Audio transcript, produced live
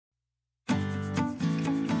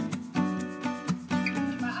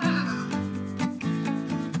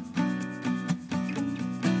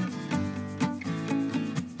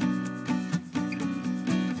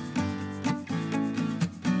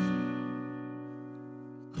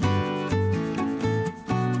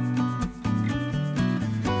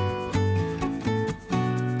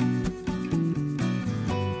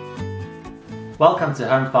Welcome to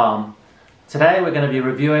Home Farm. Today we're going to be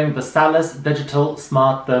reviewing the Salus Digital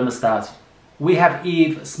Smart Thermostat. We have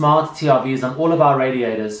EVE Smart TRVs on all of our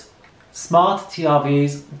radiators. Smart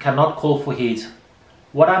TRVs cannot call for heat.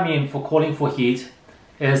 What I mean for calling for heat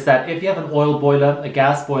is that if you have an oil boiler, a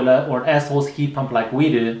gas boiler or an air source heat pump like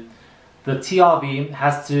we do, the TRV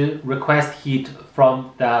has to request heat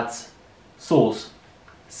from that source.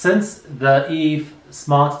 Since the EVE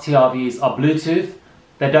Smart TRVs are Bluetooth,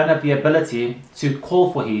 they don't have the ability to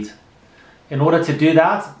call for heat. In order to do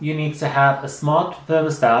that, you need to have a smart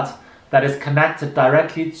thermostat that is connected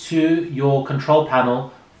directly to your control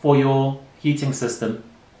panel for your heating system.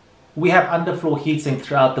 We have underfloor heating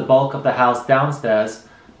throughout the bulk of the house downstairs,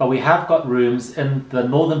 but we have got rooms in the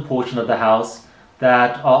northern portion of the house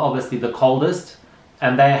that are obviously the coldest,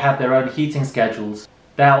 and they have their own heating schedules.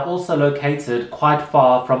 They are also located quite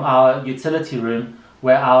far from our utility room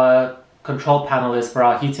where our control panel is for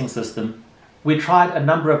our heating system. We tried a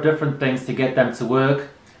number of different things to get them to work.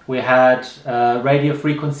 We had radio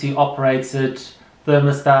frequency operated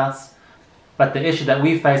thermostats, but the issue that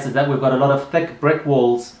we face is that we've got a lot of thick brick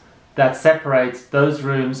walls that separate those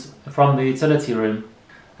rooms from the utility room,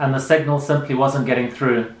 and the signal simply wasn't getting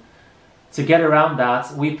through. To get around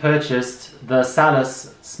that, we purchased the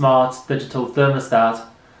Salus Smart Digital Thermostat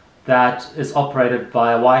that is operated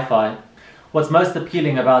via Wi-Fi. What's most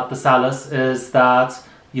appealing about the Salus is that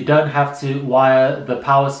you don't have to wire the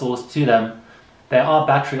power source to them. They are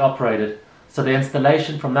battery operated, so the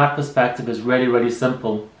installation from that perspective is really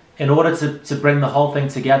simple. In order to bring the whole thing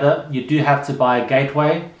together, you do have to buy a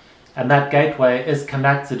gateway, and that gateway is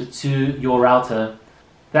connected to your router.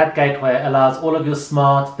 That gateway allows all of your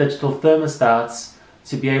smart digital thermostats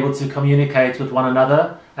to be able to communicate with one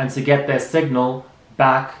another and to get their signal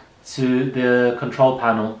back to the control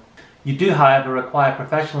panel. You do, however, require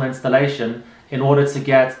professional installation in order to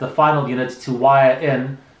get the final unit to wire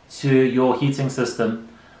in to your heating system.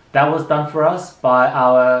 That was done for us by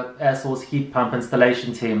our air source heat pump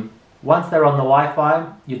installation team. Once they're on the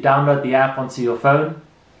Wi-Fi, you download the app onto your phone,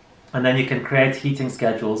 and then you can create heating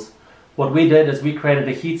schedules. What we did is we created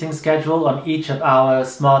a heating schedule on each of our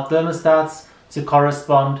smart thermostats to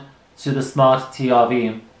correspond to the smart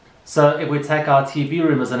TRV. So if we take our TV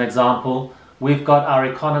room as an example, we've got our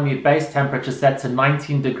economy base temperature set to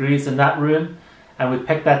 19 degrees in that room, and we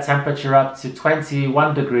pick that temperature up to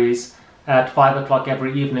 21 degrees at 5 o'clock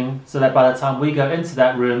every evening, so that by the time we go into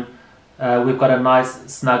that room, we've got a nice,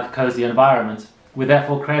 snug, cozy environment. We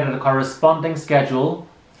therefore created a corresponding schedule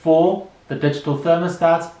for the digital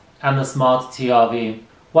thermostat and the smart TRV.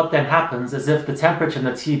 What then happens is if the temperature in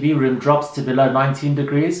the TV room drops to below 19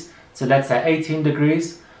 degrees, to let's say 18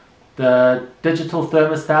 degrees, the digital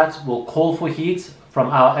thermostat will call for heat from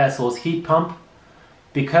our air source heat pump.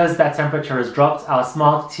 Because that temperature has dropped, our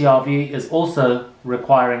smart TRV is also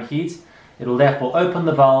requiring heat. It will therefore open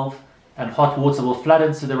the valve and hot water will flood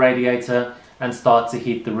into the radiator and start to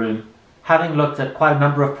heat the room. Having looked at quite a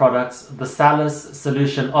number of products, the Salus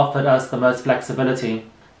solution offered us the most flexibility.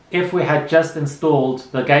 If we had just installed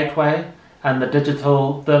the gateway and the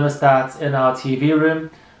digital thermostat in our TV room,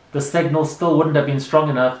 the signal still wouldn't have been strong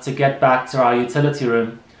enough to get back to our utility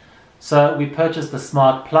room. So we purchased a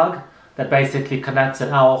smart plug that basically connects in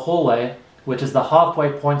our hallway, which is the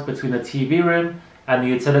halfway point between the TV room and the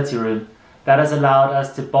utility room. That has allowed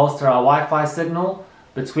us to bolster our Wi-Fi signal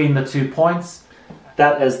between the 2 points.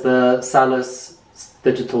 That is the Salus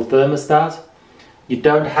digital thermostat. You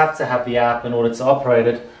don't have to have the app in order to operate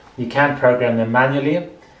it. You can program them manually.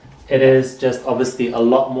 It is just obviously a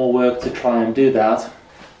lot more work to try and do that,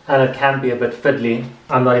 and it can be a bit fiddly.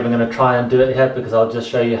 I'm not even going to try and do it here because I'll just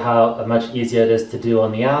show you how much easier it is to do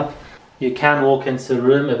on the app. You can walk into a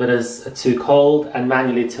room if it is too cold and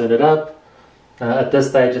manually turn it up. At this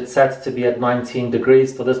stage it's set to be at 19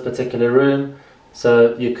 degrees for this particular room,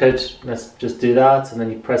 so you could just do that and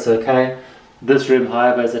then you press OK. This room,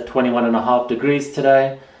 however, is at 21.5 degrees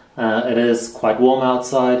today. It is quite warm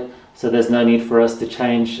outside, so there's no need for us to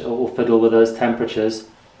change or fiddle with those temperatures.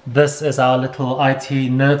 This is our little IT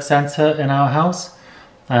nerve center in our house.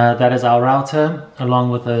 That is our router, along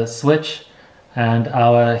with a switch and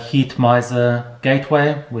our heat miser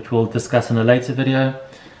gateway, which we'll discuss in a later video.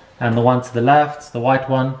 And the one to the left, the white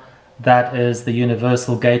one, that is the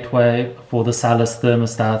universal gateway for the Salus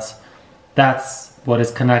thermostats. That's what is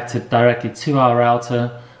connected directly to our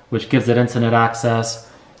router, which gives it internet access,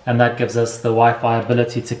 and that gives us the Wi-Fi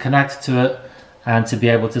ability to connect to it and to be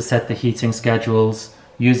able to set the heating schedules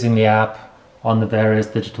using the app on the various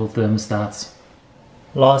digital thermostats.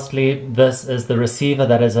 Lastly, this is the receiver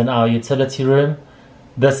that is in our utility room.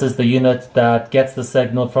 This is the unit that gets the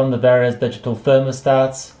signal from the various digital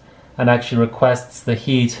thermostats and actually requests the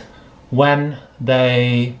heat. When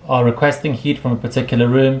they are requesting heat from a particular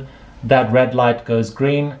room, that red light goes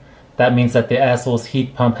green. That means that the air source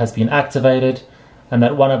heat pump has been activated and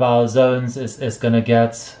that one of our zones is going to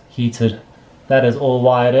get heated. That is all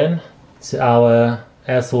wired in to our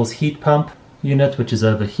air source heat pump unit, which is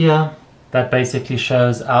over here. That basically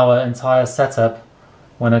shows our entire setup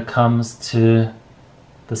when it comes to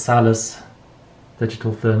the Salus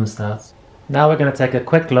digital thermostats. Now we're going to take a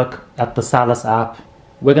quick look at the Salus app.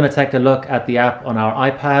 We're going to take a look at the app on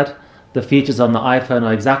our iPad. The features on the iPhone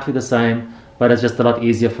are exactly the same, but it's just a lot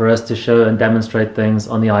easier for us to show and demonstrate things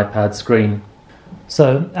on the iPad screen.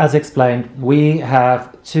 So, as explained, we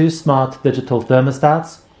have two smart digital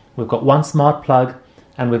thermostats. We've got one smart plug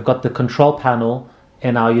and we've got the control panel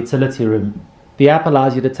in our utility room. The app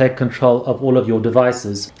allows you to take control of all of your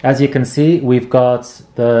devices. As you can see, we've got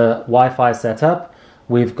the Wi-Fi set up,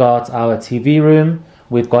 we've got our TV room,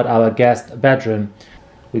 we've got our guest bedroom.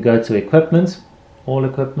 We go to equipment, all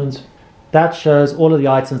equipment. That shows all of the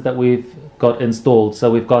items that we've got installed. So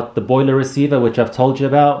we've got the boiler receiver, which I've told you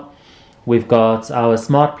about. We've got our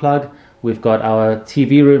smart plug, we've got our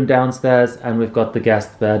TV room downstairs, and we've got the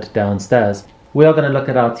guest bed downstairs. We are going to look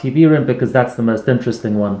at our TV room because that's the most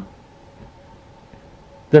interesting one.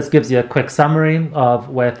 This gives you a quick summary of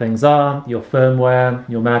where things are, your firmware,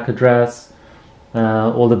 your MAC address,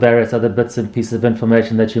 all the various other bits and pieces of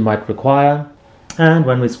information that you might require. And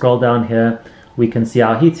when we scroll down here, we can see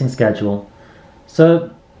our heating schedule.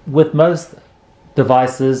 So with most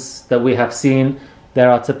devices that we have seen, there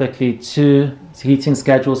are typically two heating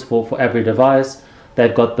schedules for every device.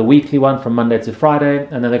 They've got the weekly one from Monday to Friday,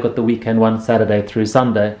 and then they've got the weekend one Saturday through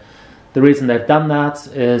Sunday. The reason they've done that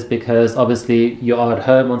is because obviously you are at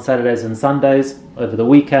home on Saturdays and Sundays over the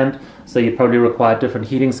weekend, so you probably require different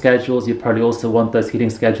heating schedules. You probably also want those heating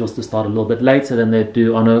schedules to start a little bit later than they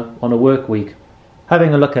do on a work week.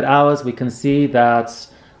 Having a look at ours, we can see that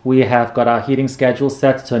we have got our heating schedule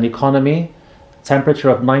set to an economy temperature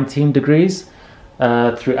of 19 degrees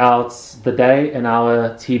throughout the day in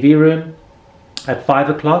our TV room. At 5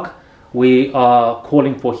 o'clock, we are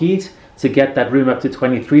calling for heat to get that room up to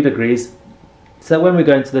 23 degrees. So when we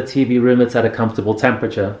go into the TV room, it's at a comfortable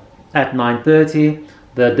temperature. At 9:30,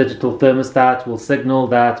 the digital thermostat will signal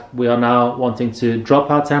that we are now wanting to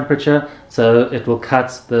drop our temperature, so it will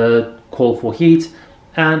cut the call for heat,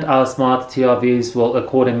 and our smart TRVs will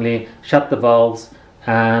accordingly shut the valves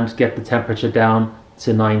and get the temperature down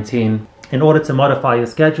to 19. In order to modify your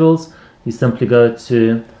schedules, you simply go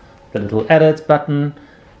to the little edit button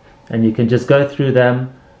and you can just go through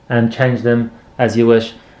them and change them as you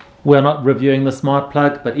wish. We're not reviewing the smart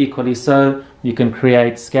plug, but equally so, you can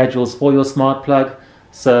create schedules for your smart plug.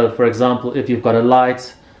 So for example, if you've got a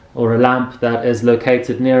light or a lamp that is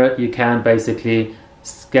located near it, you can basically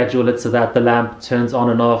schedule it so that the lamp turns on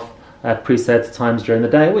and off at preset times during the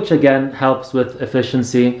day, which again helps with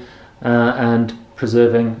efficiency and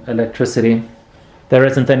preserving electricity. There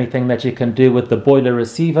isn't anything that you can do with the boiler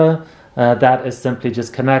receiver. That is simply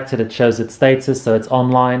just connected. It shows its status, so it's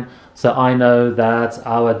online. So I know that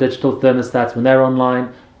our digital thermostats, when they're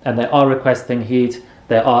online and they are requesting heat,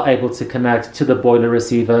 they are able to connect to the boiler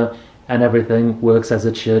receiver and everything works as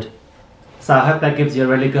it should. So I hope that gives you a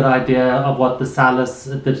really good idea of what the Salus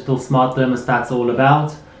digital smart thermostats are all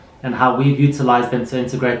about and how we've utilized them to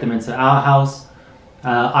integrate them into our house.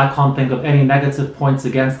 I can't think of any negative points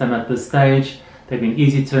against them at this stage. They've been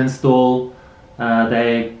easy to install.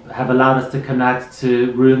 They have allowed us to connect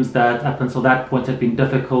to rooms that up until that point had been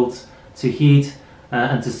difficult to heat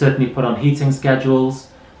and to certainly put on heating schedules.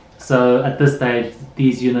 So at this stage,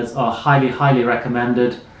 these units are highly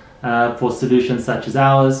recommended for solutions such as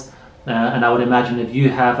ours. And I would imagine if you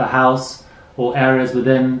have a house or areas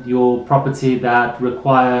within your property that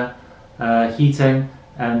require heating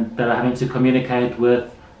and that are having to communicate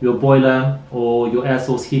with your boiler or your air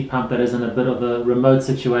source heat pump that is in a bit of a remote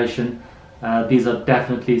situation, these are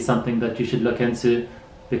definitely something that you should look into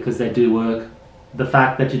because they do work. The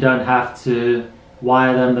fact that you don't have to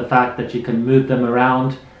wire them, the fact that you can move them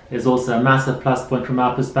around is also a massive plus point from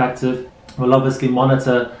our perspective. We'll obviously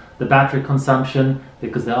monitor the battery consumption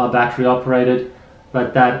because they are battery operated,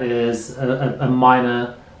 but that is a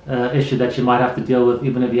minor issue that you might have to deal with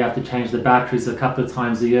even if you have to change the batteries a couple of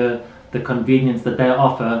times a year. The convenience that they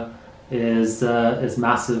offer is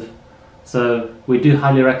massive. So we do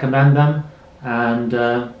highly recommend them, and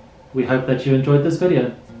we hope that you enjoyed this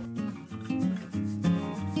video.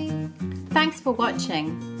 Thanks for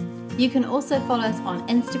watching. You can also follow us on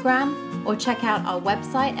Instagram or check out our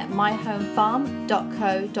website at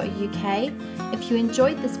myhomefarm.co.uk. If you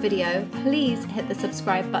enjoyed this video, please hit the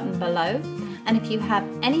subscribe button below And if you have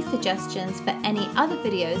any suggestions for any other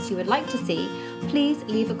videos you would like to see, please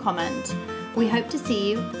leave a comment. We hope to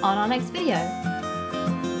see you on our next video.